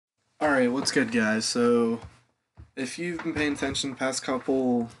All right, what's good, guys? So, if you've been paying attention past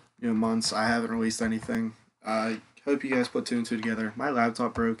couple months, I haven't released anything. I hope you guys put two and two together. My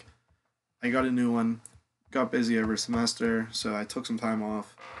laptop broke. I got a new one. Got busy over semester, so I took some time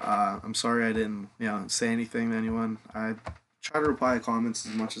off. I'm sorry I didn't say anything to anyone. I try to reply to comments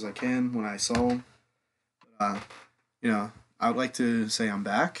as much as I can when I saw them. Uh, I would like to say I'm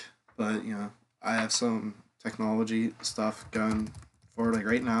back, but I have some technology stuff going forward like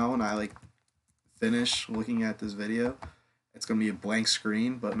right now, and I finish looking at this video, it's gonna be a blank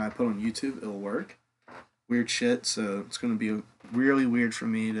screen, but when I put on YouTube, it'll work. Weird shit, so it's gonna be really weird for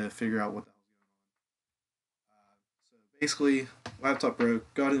me to figure out what the hell's going on. So basically, laptop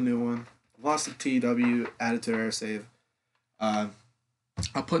broke, got a new one, lost the TW, added to air save. Uh,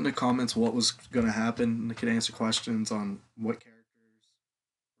 I'll put in the comments what was gonna happen, and I could answer questions on what characters were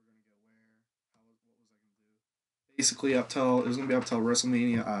gonna go where, what was I gonna do. Basically, up till it was gonna be up till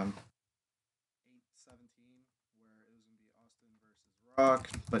WrestleMania 8/17, where it was going to be Austin versus Rock,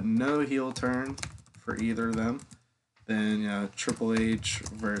 but no heel turn for either of them. Then Triple H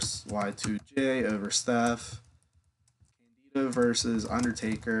versus Y2J over Steph. Candido versus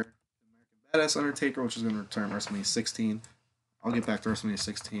Undertaker. American Badass Undertaker, which is going to return WrestleMania 16. I'll get back to WrestleMania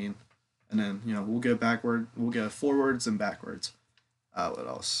 16. And then, we'll go backward. We'll go forwards and backwards. What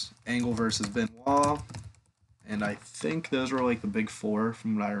else? Angle versus Benoit. And I think those were like the big four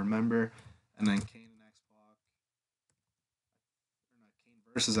from what I remember. And then Kane and X Pac, or not Kane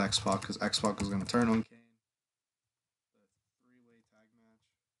versus X Pac, because X Pac was going to turn on Kane. The three-way tag match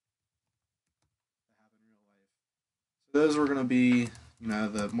that happened in real life. So those were going to be, the marquee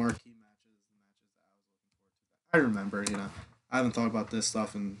matches, the matches that I was looking forward to. That I remember, I haven't thought about this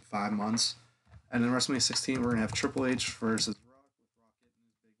stuff in 5 months. And then WrestleMania 16, we're going to have Triple H versus Rock, with Rock getting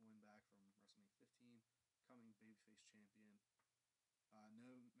his big win back from WrestleMania 15, becoming babyface champion.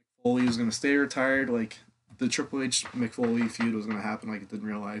 No, Mick Foley was going to stay retired. Like, the Triple H Mick Foley feud was going to happen like it did in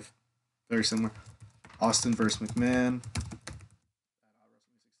real life. Very similar. Austin versus McMahon. At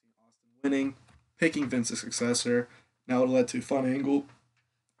WrestleMania 16, Austin winning, picking Vince's successor. Now it led to fun angle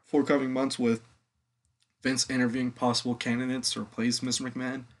for coming months with Vince interviewing possible candidates to replace Mr.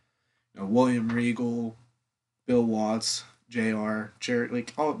 McMahon. William Regal, Bill Watts, JR, Jared,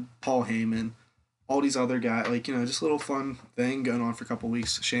 like all Paul Heyman, all these other guys, like just a little fun thing going on for a couple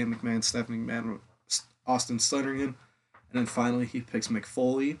weeks. Shane McMahon, Stephanie McMahon, Austin stuttering him, and then finally he picks Mick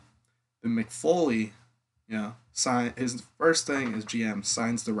Foley. Then Mick Foley, sign his first thing as GM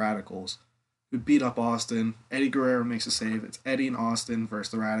signs the Radicals, who beat up Austin. Eddie Guerrero makes a save. It's Eddie and Austin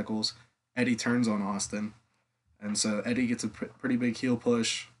versus the Radicals. Eddie turns on Austin, and so Eddie gets a pretty big heel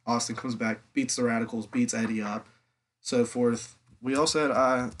push. Austin comes back, beats the Radicals, beats Eddie up, so forth. We also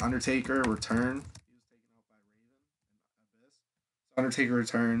had Undertaker return. He was taken out by Raven and Abyss. So Undertaker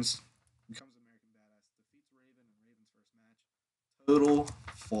returns, becomes American Badass, defeats Raven in Raven's first match. Total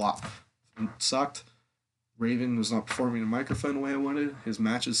flop. It sucked. Raven was not performing the microphone the way I wanted. His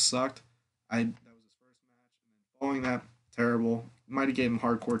matches sucked. That was his first match, and then following that, terrible. Might have gave him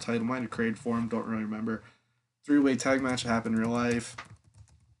hardcore title. Might have created for him. Don't really remember. Three-way tag match happened in real life.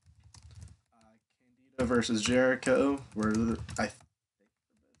 Candido versus Jericho, where I think they're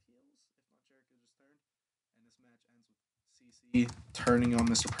both heels, if not Jericho just turned. And this match ends with CC turning on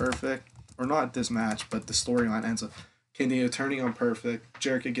Mr. Perfect, or not this match, but the storyline ends with Candido turning on Perfect.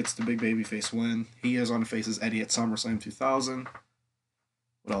 Jericho gets the big babyface win. He is on to faces Eddie at SummerSlam 2000.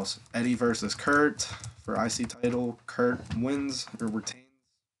 What else? Eddie versus Kurt for IC title. Kurt wins or retains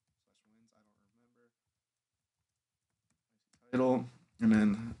slash wins. I don't remember. IC title, and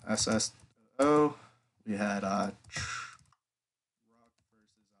then SSO. We had Rock versus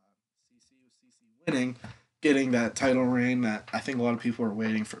CC, with CC winning, getting that title reign that I think a lot of people are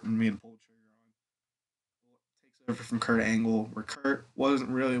waiting for me to pull the trigger on. Takes over from Kurt Angle, where Kurt wasn't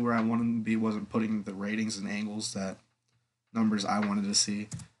really where I wanted him to be, wasn't putting the ratings and angles that numbers I wanted to see.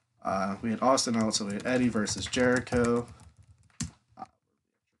 We had Austin also. We had Eddie versus Jericho.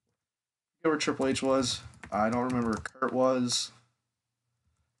 Where Triple H was. I don't remember where Kurt was.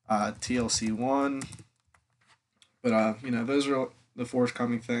 TLC won. But, those are the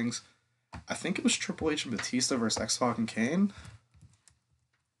forthcoming things. I think it was Triple H and Batista versus X Pac and Kane.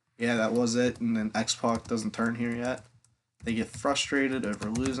 Yeah, that was it. And then X Pac doesn't turn here yet. They get frustrated over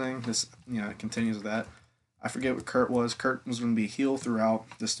losing. This, it continues with that. I forget what Kurt was. Kurt was going to be heel throughout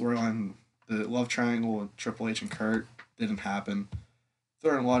the storyline. The love triangle with Triple H and Kurt didn't happen.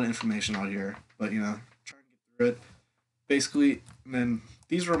 Throwing a lot of information out here, but trying to get through it. Basically, and then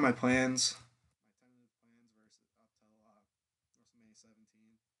these were my plans, my tentative plans versus up till WrestleMania 17.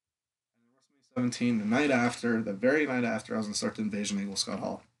 And then WrestleMania 17, the very night after, I was gonna start the Invasion Eagle Scott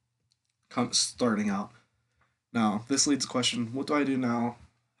Hall. starting out. Now, this leads to the question: what do I do now?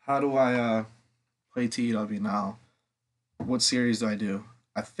 How do I play TEW now? What series do I do?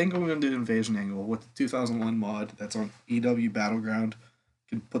 I think I'm gonna do Invasion Angle with the 2001 mod that's on EW Battleground.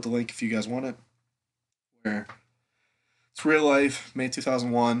 You can put the link if you guys want it. Where it's real life, May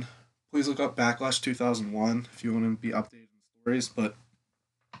 2001. Please look up Backlash 2001 if you want to be updated on stories. But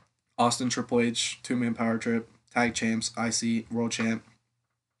Austin Triple H, 2-man power trip, tag champs, IC, world champ,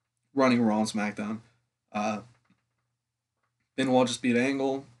 running Raw and SmackDown. Uh, Benoit just beat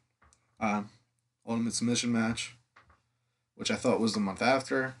Angle, uh, Ultimate Submission match, which I thought was the month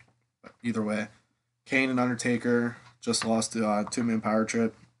after. But either way, Kane and Undertaker just lost to 2-man power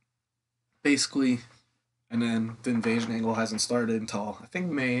trip. Basically, and then the Invasion Angle hasn't started until I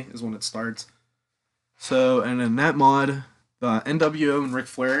think May is when it starts. So, and in that mod, the NWO and Ric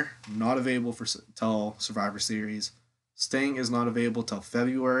Flair not available for till Survivor Series. Sting is not available till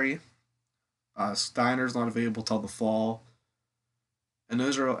February. Steiner's not available till the fall. And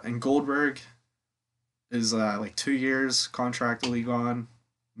those are and Goldberg is like 2 years contractually gone.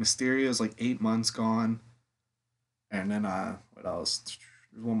 Mysterio is like 8 months gone. And then what else?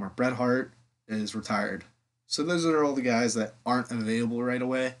 There's one more. Bret Hart is retired. So those are all the guys that aren't available right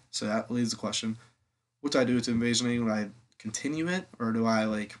away. So that leaves the question: what do I do with Invasion Angle? Do I continue it, or do I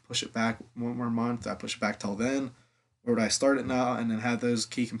like push it back one more month? Do I push it back till then, or do I start it now and then have those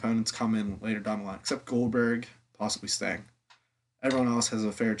key components come in later down the line? Except Goldberg, possibly Sting. Everyone else has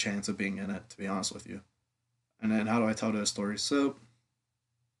a fair chance of being in it, to be honest with you. And then how do I tell those stories? So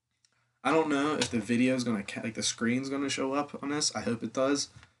I don't know if the video is gonna like the screen's gonna show up on this. I hope it does,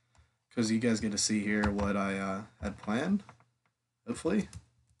 because you guys get to see here what I had planned. Hopefully.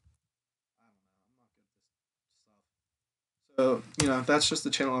 So, that's just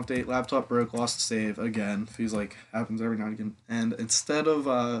the channel update. Laptop broke, lost the save again. Feels like happens every now and again. And instead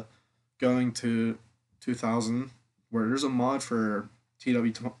of going to 2000, where there's a mod for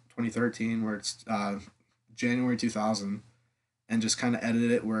TW 2013 where it's January 2000, and just kind of edit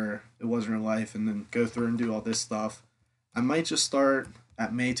it where it was in real life and then go through and do all this stuff. I might just start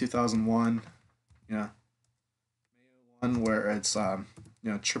at May 2001, May 1, where it's,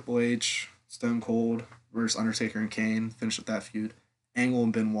 Triple H, Stone Cold versus Undertaker and Kane. Finish with that feud. Angle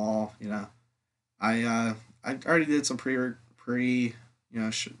and Benoit. I already did some just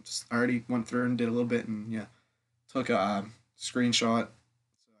already went through and did a little bit and took a screenshot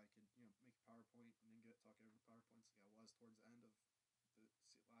so I could make a PowerPoint and then talk over the PowerPoint like I was towards the end of the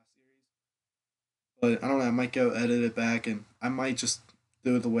last series. But I don't know. I might go edit it back and I might just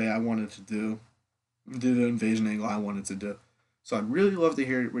do it the way I wanted to do the Invasion Angle I wanted to do. So I'd really love to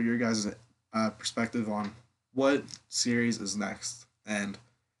hear what your guys' perspective on what series is next. And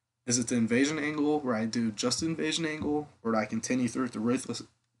is it the Invasion Angle where I do just the Invasion Angle, or do I continue through the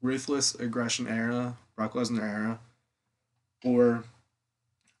Ruthless Aggression era, Brock Lesnar era, or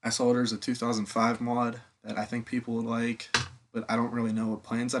I saw there's a 2005 mod that I think people would like, but I don't really know what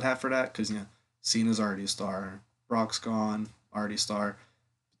plans I'd have for that because Cena's already a star, Brock's gone, already a star,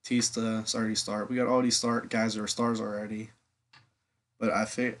 Batista's already a star. We got all these guys that are stars already. But I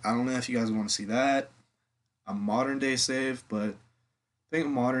don't know if you guys want to see that. A modern day save, but I think a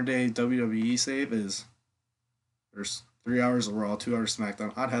modern day WWE save is there's 3 hours of Raw, 2 hours of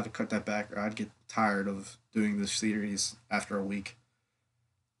SmackDown. I'd have to cut that back, or I'd get tired of doing this series after a week.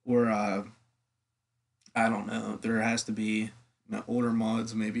 Or I don't know. There has to be older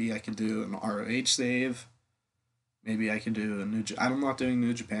mods. Maybe I could do an ROH save. Maybe I could do I'm not doing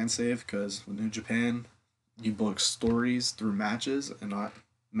New Japan save because with New Japan, you book stories through matches and not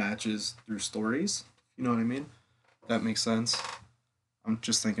matches through stories. You know what I mean? That makes sense. I'm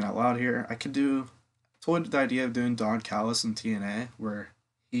just thinking out loud here. I could do toyed with the idea of doing Don Callis in TNA, where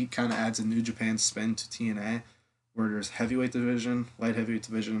he kind of adds a New Japan spin to TNA, where there's heavyweight division, light heavyweight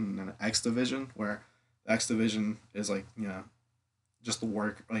division, and an X division, where the X division is like just the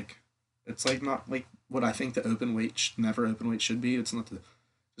work like it's like not like what I think the open weight never open weight should be. It's not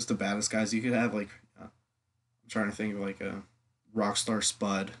just the baddest guys. You could have like I'm trying to think of like a Rockstar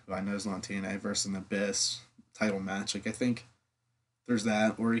Spud, who I know is not TNA, versus an Abyss title match. Like I think there's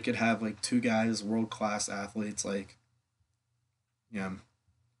that, or you could have like two guys, world class athletes, like damn,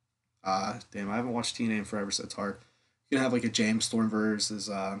 I haven't watched TNA in forever, so it's hard. You can have like a James Storm versus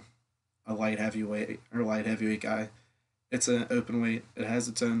a light heavyweight guy. It's an open weight. It has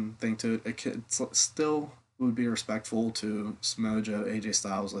its own thing to it. It still would be respectful to Smojo, AJ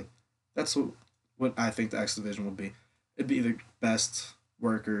Styles. Like that's what I think the X division would be. It'd be the best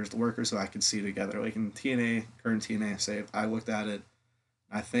workers, the workers who I could see together. Like in TNA, current TNA save, I looked at it.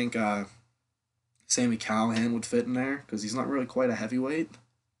 I think Sammy Callahan would fit in there because he's not really quite a heavyweight,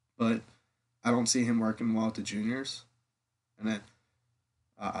 but I don't see him working well with the juniors. And then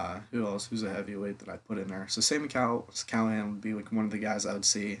who else? Who's a heavyweight that I put in there? So Sammy Callahan would be like one of the guys I would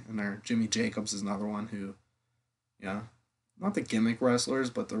see in there. Jimmy Jacobs is another one who, yeah, not the gimmick wrestlers,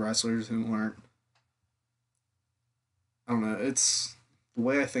 but the wrestlers who aren't. I don't know. It's the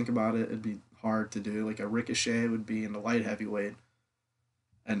way I think about it. It'd be hard to do. Like a Ricochet would be in the light heavyweight,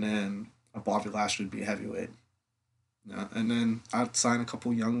 and then a Bobby Lashley would be heavyweight. Yeah, and then I'd sign a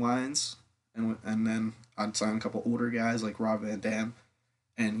couple young lions, and then I'd sign a couple older guys like Rob Van Dam,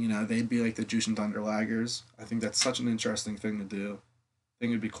 and they'd be like the Jushin Thunder Laggers. I think that's such an interesting thing to do. I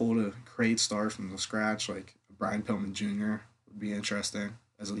think it'd be cool to create stars from the scratch, like Brian Pillman Jr. would be interesting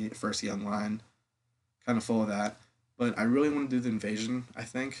as a first young lion, kind of full of that. But I really want to do the invasion, I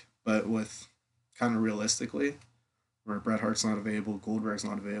think, but with kind of realistically, where Bret Hart's not available, Goldberg's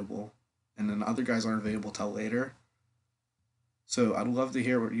not available, and then the other guys aren't available till later. So I'd love to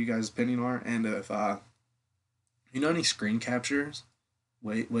hear what you guys' opinion are, and if you know any screen captures,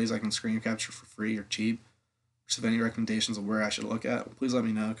 ways I can screen capture for free or cheap, or if any recommendations of where I should look at, please let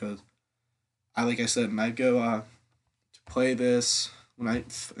me know because like I said, when I go to play this, when I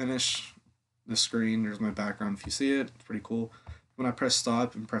finish the screen, there's my background. If you see it, it's pretty cool. When I press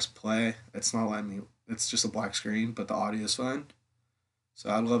stop and press play, it's not letting me. It's just a black screen, but the audio is fine. So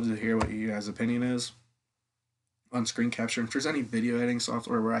I'd love to hear what you guys' opinion is on screen capture. If there's any video editing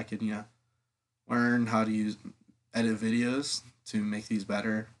software where I can, learn how to edit videos to make these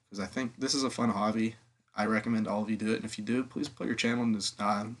better, because I think this is a fun hobby. I recommend all of you do it, and if you do, please put your channel in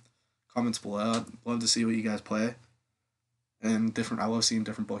the comments below. I'd love to see what you guys play, and different. I love seeing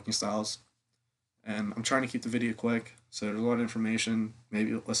different booking styles, and I'm trying to keep the video quick, so there's a lot of information.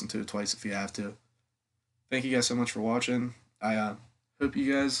 Maybe listen to it twice if you have to. Thank you guys so much for watching. I hope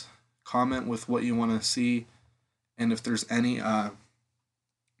you guys comment with what you want to see, and if there's any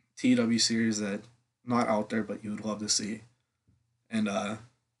TW series that not out there but you would love to see. And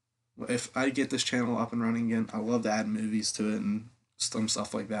if I get this channel up and running again, I love to add movies to it and some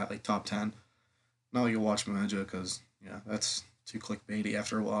stuff like that, like top 10. Not like a Watch Mojo, because that's too clickbaity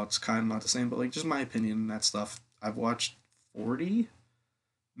after a while. It's kind of not the same, but like just my opinion and that stuff. I've watched 40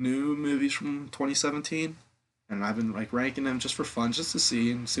 new movies from 2017, and I've been like ranking them just for fun, just to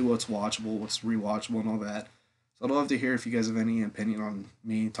see and see what's watchable, what's rewatchable, and all that. So I'd love to hear if you guys have any opinion on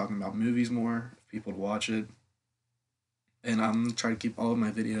me talking about movies more, if people would watch it. And I'm gonna try to keep all of my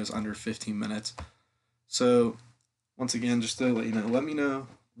videos under 15 minutes. So once again, just to let you know, let me know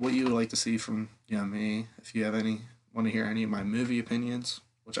what you would like to see from me. If you have any, want to hear any of my movie opinions,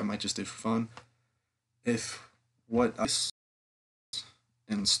 which I might just do for fun. If what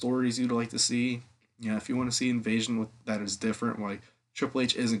and stories you'd like to see, if you want to see invasion that is different, like Triple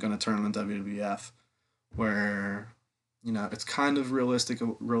H isn't going to turn on WWF, where it's kind of realistic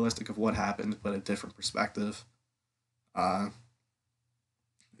of what happened, but a different perspective.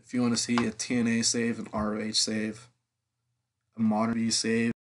 If you want to see a TNA save, an ROH save, a modern V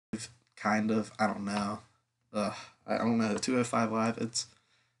save, kind of, I don't know. I don't know. 205 Live, it's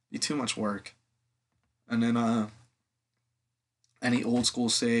be too much work. And then any old school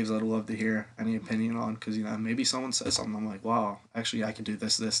saves, I'd love to hear any opinion on, because maybe someone says something, I'm like, wow, actually I could do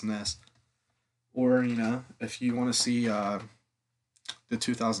this, this, and this. Or if you want to see the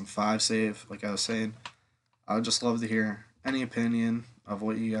 2005 save, like I was saying, I would just love to hear any opinion of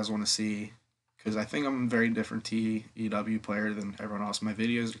what you guys want to see, because I think I'm a very different TEW player than everyone else. My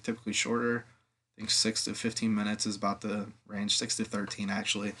videos are typically shorter. I think 6 to 15 minutes is about the range, 6 to 13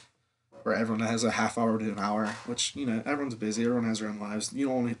 actually, where everyone has a half hour to an hour, which, everyone's busy, everyone has their own lives. You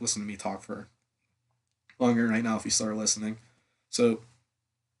don't only listen to me talk for longer right now if you start listening. So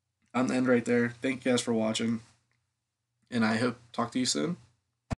I'm the end right there. Thank you guys for watching, and I hope talk to you soon.